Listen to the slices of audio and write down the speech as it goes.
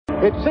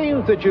It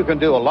seems that you can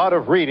do a lot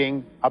of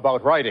reading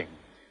about writing.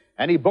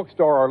 Any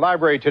bookstore or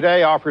library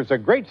today offers a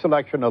great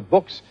selection of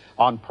books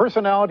on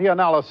personality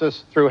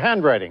analysis through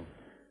handwriting.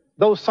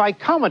 Though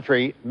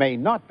psychometry may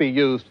not be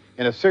used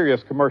in a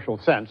serious commercial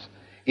sense,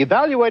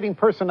 evaluating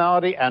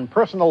personality and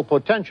personal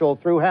potential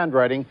through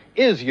handwriting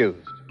is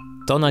used.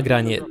 To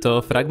nagranie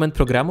to fragment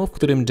programu, w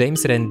którym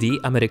James Randi,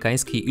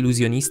 amerykański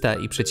iluzjonista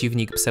i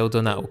przeciwnik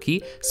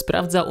pseudonauki,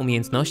 sprawdza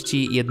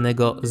umiejętności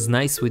jednego z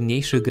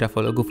najsłynniejszych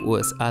grafologów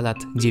USA lat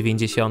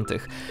 90.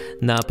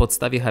 Na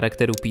podstawie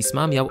charakteru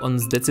pisma miał on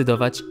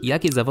zdecydować,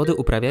 jakie zawody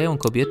uprawiają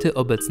kobiety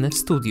obecne w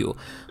studiu.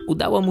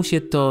 Udało mu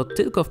się to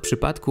tylko w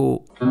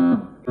przypadku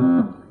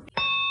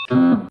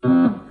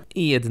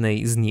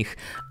jednej z nich,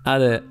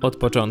 ale od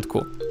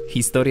początku.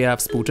 Historia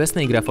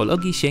współczesnej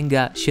grafologii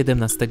sięga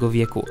XVII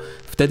wieku.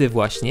 Wtedy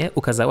właśnie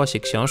ukazała się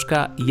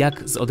książka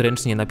Jak z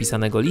odręcznie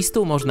napisanego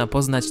listu można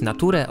poznać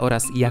naturę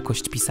oraz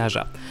jakość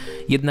pisarza.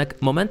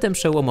 Jednak momentem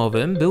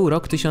przełomowym był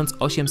rok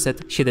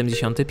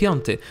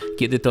 1875,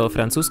 kiedy to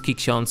francuski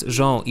ksiądz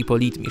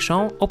Jean-Hippolyte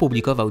Michon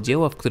opublikował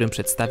dzieło, w którym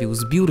przedstawił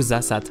zbiór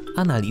zasad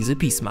analizy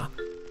pisma.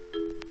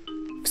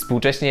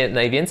 Współcześnie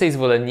najwięcej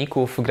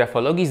zwolenników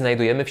grafologii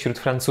znajdujemy wśród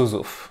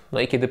Francuzów. No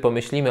i kiedy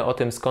pomyślimy o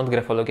tym, skąd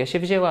grafologia się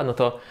wzięła, no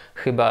to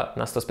chyba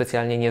nas to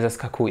specjalnie nie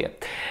zaskakuje.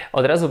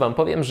 Od razu Wam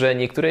powiem, że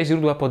niektóre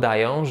źródła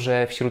podają,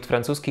 że wśród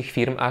francuskich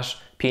firm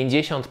aż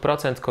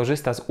 50%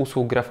 korzysta z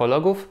usług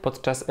grafologów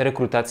podczas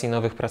rekrutacji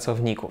nowych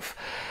pracowników.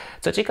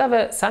 Co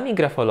ciekawe, sami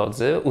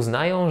grafolodzy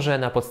uznają, że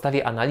na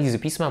podstawie analizy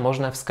pisma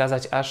można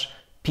wskazać aż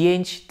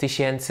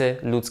 5000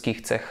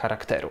 ludzkich cech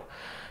charakteru.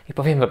 I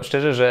powiem Wam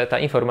szczerze, że ta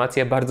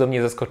informacja bardzo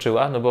mnie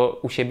zaskoczyła, no bo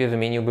u siebie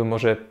wymieniłbym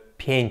może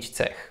 5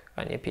 cech,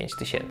 a nie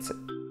 5000.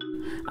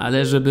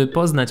 Ale żeby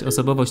poznać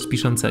osobowość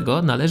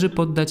piszącego, należy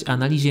poddać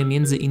analizie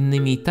między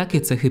innymi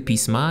takie cechy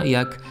pisma,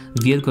 jak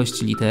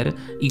wielkość liter,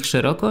 ich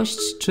szerokość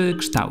czy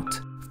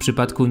kształt. W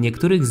przypadku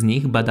niektórych z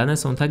nich badane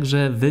są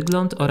także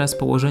wygląd oraz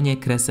położenie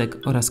kresek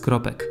oraz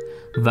kropek.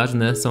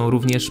 Ważne są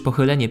również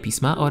pochylenie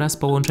pisma oraz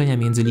połączenia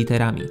między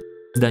literami.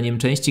 Zdaniem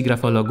części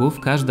grafologów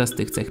każda z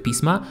tych cech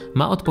pisma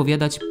ma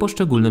odpowiadać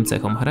poszczególnym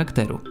cechom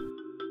charakteru.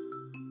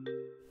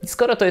 I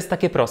skoro to jest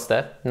takie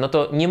proste, no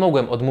to nie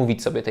mogłem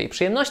odmówić sobie tej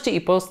przyjemności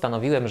i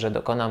postanowiłem, że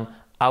dokonam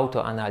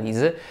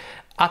autoanalizy,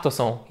 a to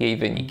są jej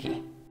wyniki.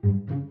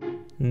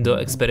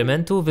 Do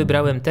eksperymentu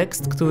wybrałem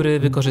tekst, który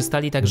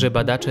wykorzystali także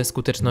badacze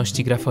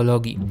skuteczności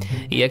grafologii.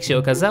 I jak się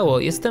okazało,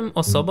 jestem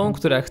osobą,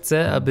 która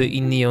chce, aby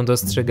inni ją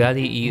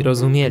dostrzegali i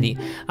rozumieli.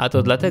 A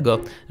to dlatego,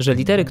 że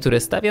litery, które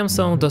stawiam,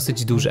 są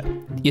dosyć duże.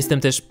 Jestem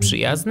też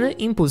przyjazny,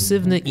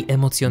 impulsywny i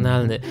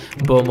emocjonalny,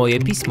 bo moje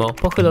pismo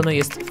pochylone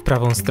jest w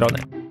prawą stronę.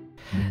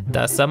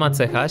 Ta sama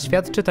cecha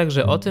świadczy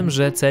także o tym,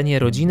 że cenię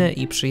rodzinę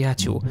i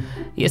przyjaciół.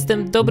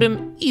 Jestem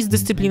dobrym i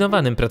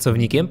zdyscyplinowanym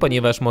pracownikiem,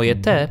 ponieważ moje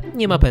T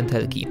nie ma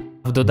pętelki.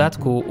 W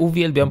dodatku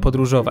uwielbiam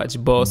podróżować,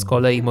 bo z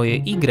kolei moje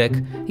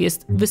Y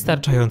jest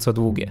wystarczająco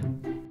długie.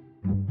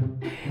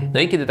 No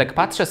i kiedy tak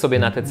patrzę sobie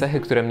na te cechy,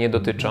 które mnie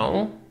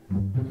dotyczą,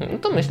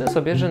 to myślę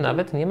sobie, że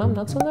nawet nie mam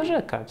na co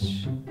narzekać.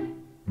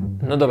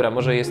 No dobra,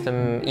 może jestem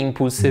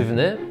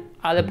impulsywny,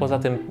 ale poza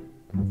tym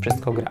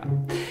wszystko gra.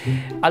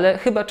 Ale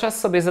chyba czas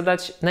sobie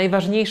zadać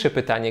najważniejsze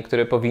pytanie,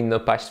 które powinno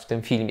paść w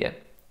tym filmie.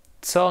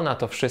 Co na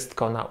to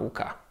wszystko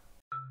nauka?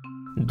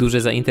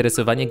 Duże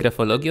zainteresowanie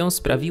grafologią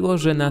sprawiło,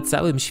 że na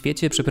całym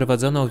świecie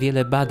przeprowadzono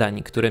wiele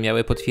badań, które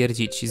miały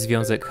potwierdzić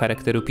związek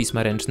charakteru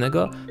pisma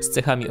ręcznego z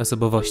cechami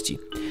osobowości.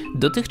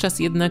 Dotychczas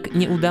jednak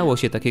nie udało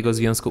się takiego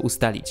związku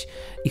ustalić.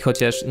 I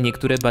chociaż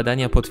niektóre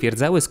badania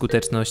potwierdzały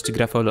skuteczność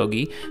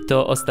grafologii,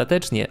 to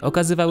ostatecznie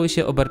okazywały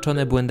się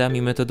obarczone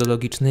błędami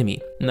metodologicznymi,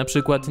 na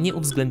przykład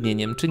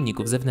nieuwzględnieniem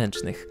czynników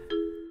zewnętrznych.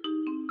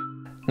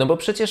 No bo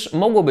przecież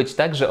mogło być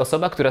tak, że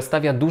osoba, która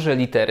stawia duże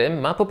litery,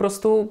 ma po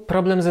prostu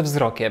problem ze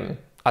wzrokiem.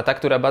 A ta,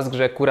 która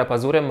bazgrze kura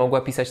pazurem,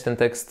 mogła pisać ten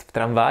tekst w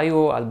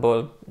tramwaju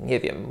albo, nie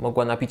wiem,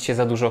 mogła napić się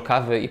za dużo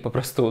kawy i po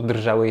prostu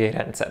drżały jej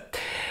ręce.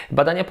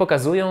 Badania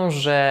pokazują,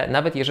 że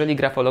nawet jeżeli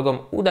grafologom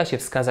uda się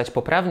wskazać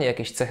poprawnie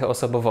jakieś cechy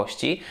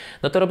osobowości,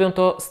 no to robią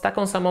to z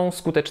taką samą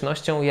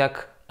skutecznością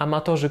jak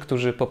amatorzy,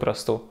 którzy po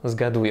prostu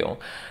zgadują.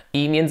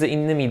 I między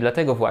innymi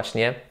dlatego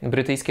właśnie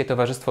brytyjskie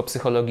Towarzystwo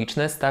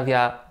Psychologiczne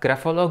stawia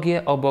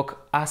grafologię obok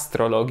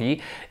astrologii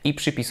i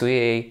przypisuje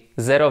jej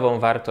zerową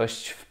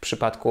wartość w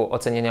przypadku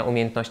oceniania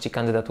umiejętności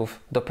kandydatów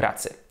do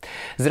pracy.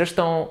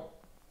 Zresztą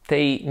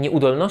tej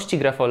nieudolności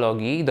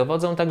grafologii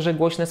dowodzą także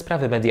głośne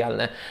sprawy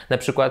medialne, na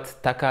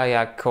przykład taka,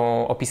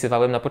 jaką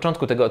opisywałem na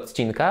początku tego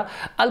odcinka,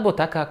 albo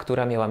taka,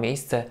 która miała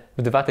miejsce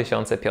w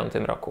 2005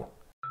 roku.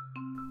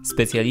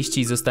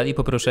 Specjaliści zostali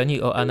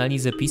poproszeni o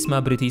analizę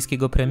pisma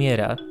brytyjskiego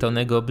premiera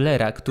Tonego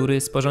Blaira,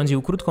 który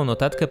sporządził krótką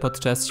notatkę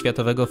podczas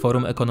Światowego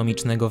Forum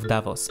Ekonomicznego w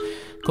Davos.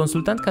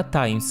 Konsultantka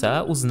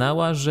Timesa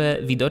uznała, że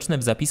widoczne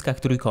w zapiskach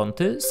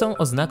trójkąty są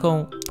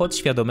oznaką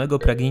podświadomego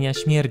pragnienia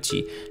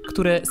śmierci,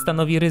 które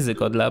stanowi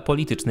ryzyko dla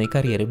politycznej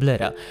kariery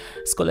Blaira.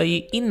 Z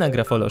kolei inna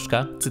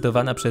grafolożka,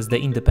 cytowana przez The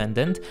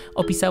Independent,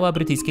 opisała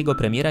brytyjskiego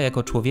premiera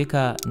jako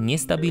człowieka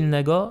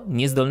niestabilnego,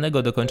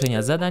 niezdolnego do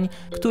kończenia zadań,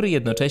 który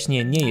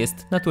jednocześnie nie jest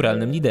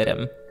naturalnym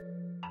liderem.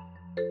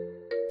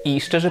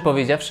 I szczerze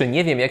powiedziawszy,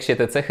 nie wiem, jak się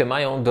te cechy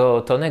mają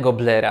do Tonego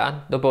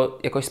Blaira, no bo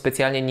jakoś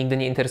specjalnie nigdy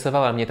nie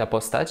interesowała mnie ta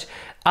postać,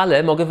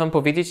 ale mogę wam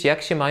powiedzieć,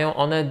 jak się mają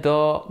one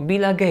do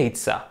Billa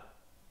Gatesa.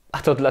 A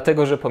to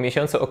dlatego, że po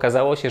miesiącu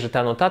okazało się, że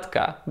ta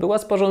notatka była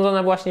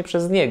sporządzona właśnie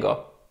przez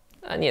niego,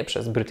 a nie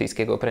przez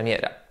brytyjskiego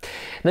premiera.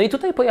 No i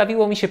tutaj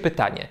pojawiło mi się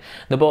pytanie,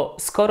 no bo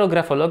skoro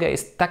grafologia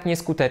jest tak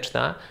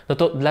nieskuteczna, no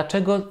to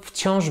dlaczego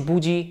wciąż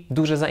budzi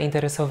duże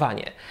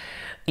zainteresowanie?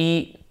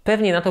 I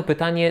pewnie na to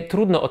pytanie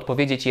trudno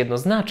odpowiedzieć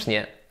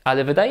jednoznacznie,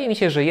 ale wydaje mi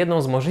się, że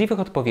jedną z możliwych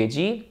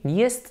odpowiedzi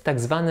jest tak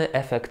zwany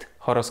efekt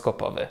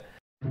horoskopowy.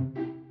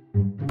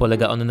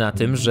 Polega on na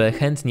tym, że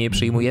chętnie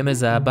przyjmujemy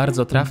za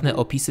bardzo trafne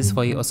opisy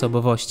swojej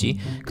osobowości,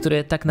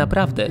 które tak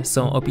naprawdę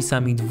są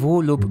opisami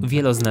dwu- lub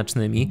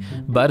wieloznacznymi,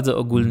 bardzo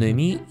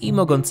ogólnymi i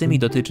mogącymi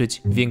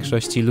dotyczyć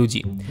większości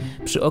ludzi.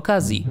 Przy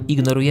okazji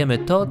ignorujemy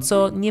to,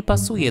 co nie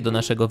pasuje do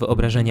naszego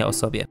wyobrażenia o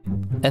sobie.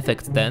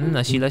 Efekt ten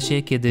nasila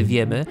się, kiedy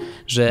wiemy,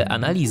 że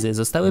analizy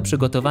zostały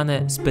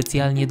przygotowane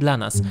specjalnie dla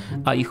nas,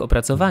 a ich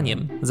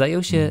opracowaniem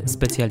zajął się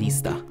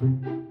specjalista.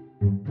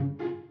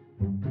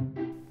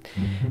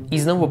 I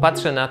znowu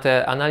patrzę na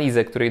tę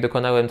analizę, której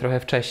dokonałem trochę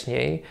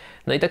wcześniej,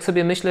 no i tak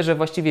sobie myślę, że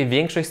właściwie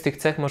większość z tych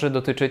cech może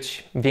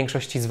dotyczyć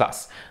większości z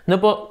was. No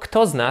bo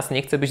kto z nas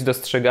nie chce być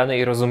dostrzegany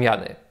i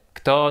rozumiany?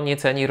 Kto nie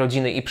ceni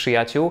rodziny i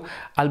przyjaciół?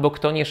 Albo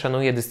kto nie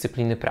szanuje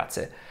dyscypliny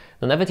pracy?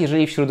 No nawet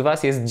jeżeli wśród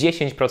was jest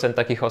 10%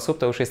 takich osób,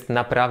 to już jest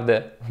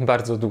naprawdę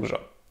bardzo dużo.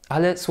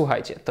 Ale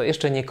słuchajcie, to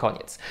jeszcze nie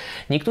koniec.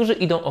 Niektórzy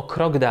idą o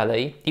krok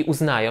dalej i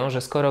uznają,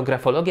 że skoro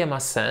grafologia ma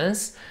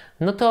sens,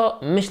 no to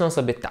myślą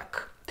sobie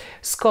tak.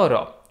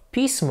 Skoro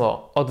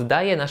pismo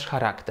oddaje nasz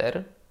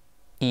charakter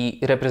i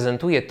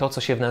reprezentuje to,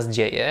 co się w nas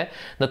dzieje,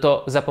 no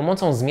to za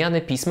pomocą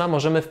zmiany pisma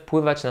możemy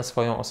wpływać na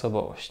swoją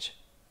osobowość.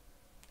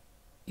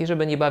 I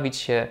żeby nie bawić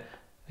się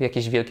w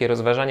jakieś wielkie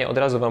rozważania, od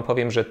razu wam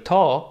powiem, że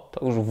to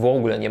już w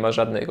ogóle nie ma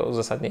żadnego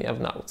uzasadnienia w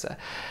nauce.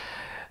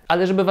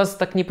 Ale żeby was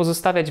tak nie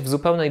pozostawiać w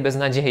zupełnej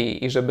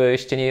beznadziei i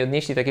żebyście nie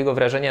odnieśli takiego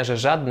wrażenia, że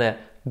żadne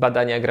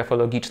badania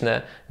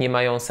grafologiczne nie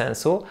mają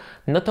sensu,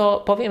 no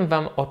to powiem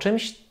wam o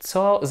czymś,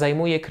 co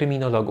zajmuje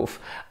kryminologów,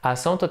 a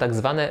są to tak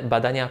zwane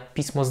badania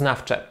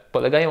pismoznawcze.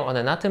 Polegają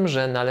one na tym,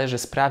 że należy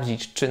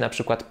sprawdzić, czy na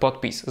przykład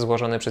podpis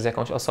złożony przez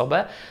jakąś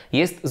osobę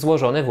jest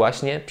złożony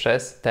właśnie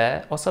przez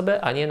tę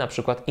osobę, a nie na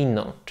przykład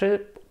inną.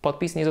 Czy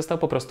podpis nie został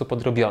po prostu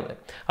podrobiony.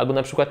 Albo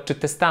na przykład, czy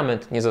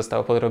testament nie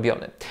został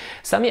podrobiony.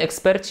 Sami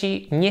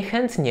eksperci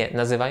niechętnie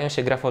nazywają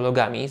się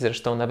grafologami,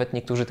 zresztą nawet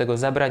niektórzy tego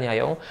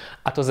zabraniają,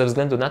 a to ze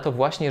względu na to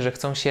właśnie, że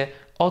chcą się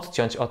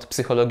odciąć od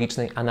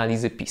psychologicznej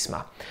analizy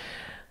pisma.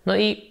 No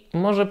i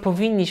może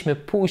powinniśmy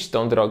pójść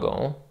tą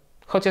drogą,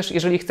 chociaż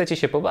jeżeli chcecie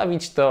się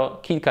pobawić, to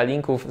kilka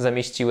linków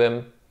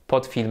zamieściłem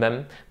pod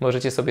filmem.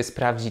 Możecie sobie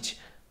sprawdzić,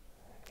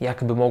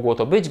 jak by mogło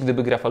to być,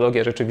 gdyby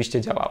grafologia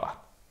rzeczywiście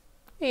działała.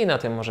 I na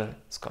tym może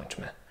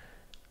skończmy.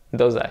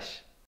 Do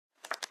zaś.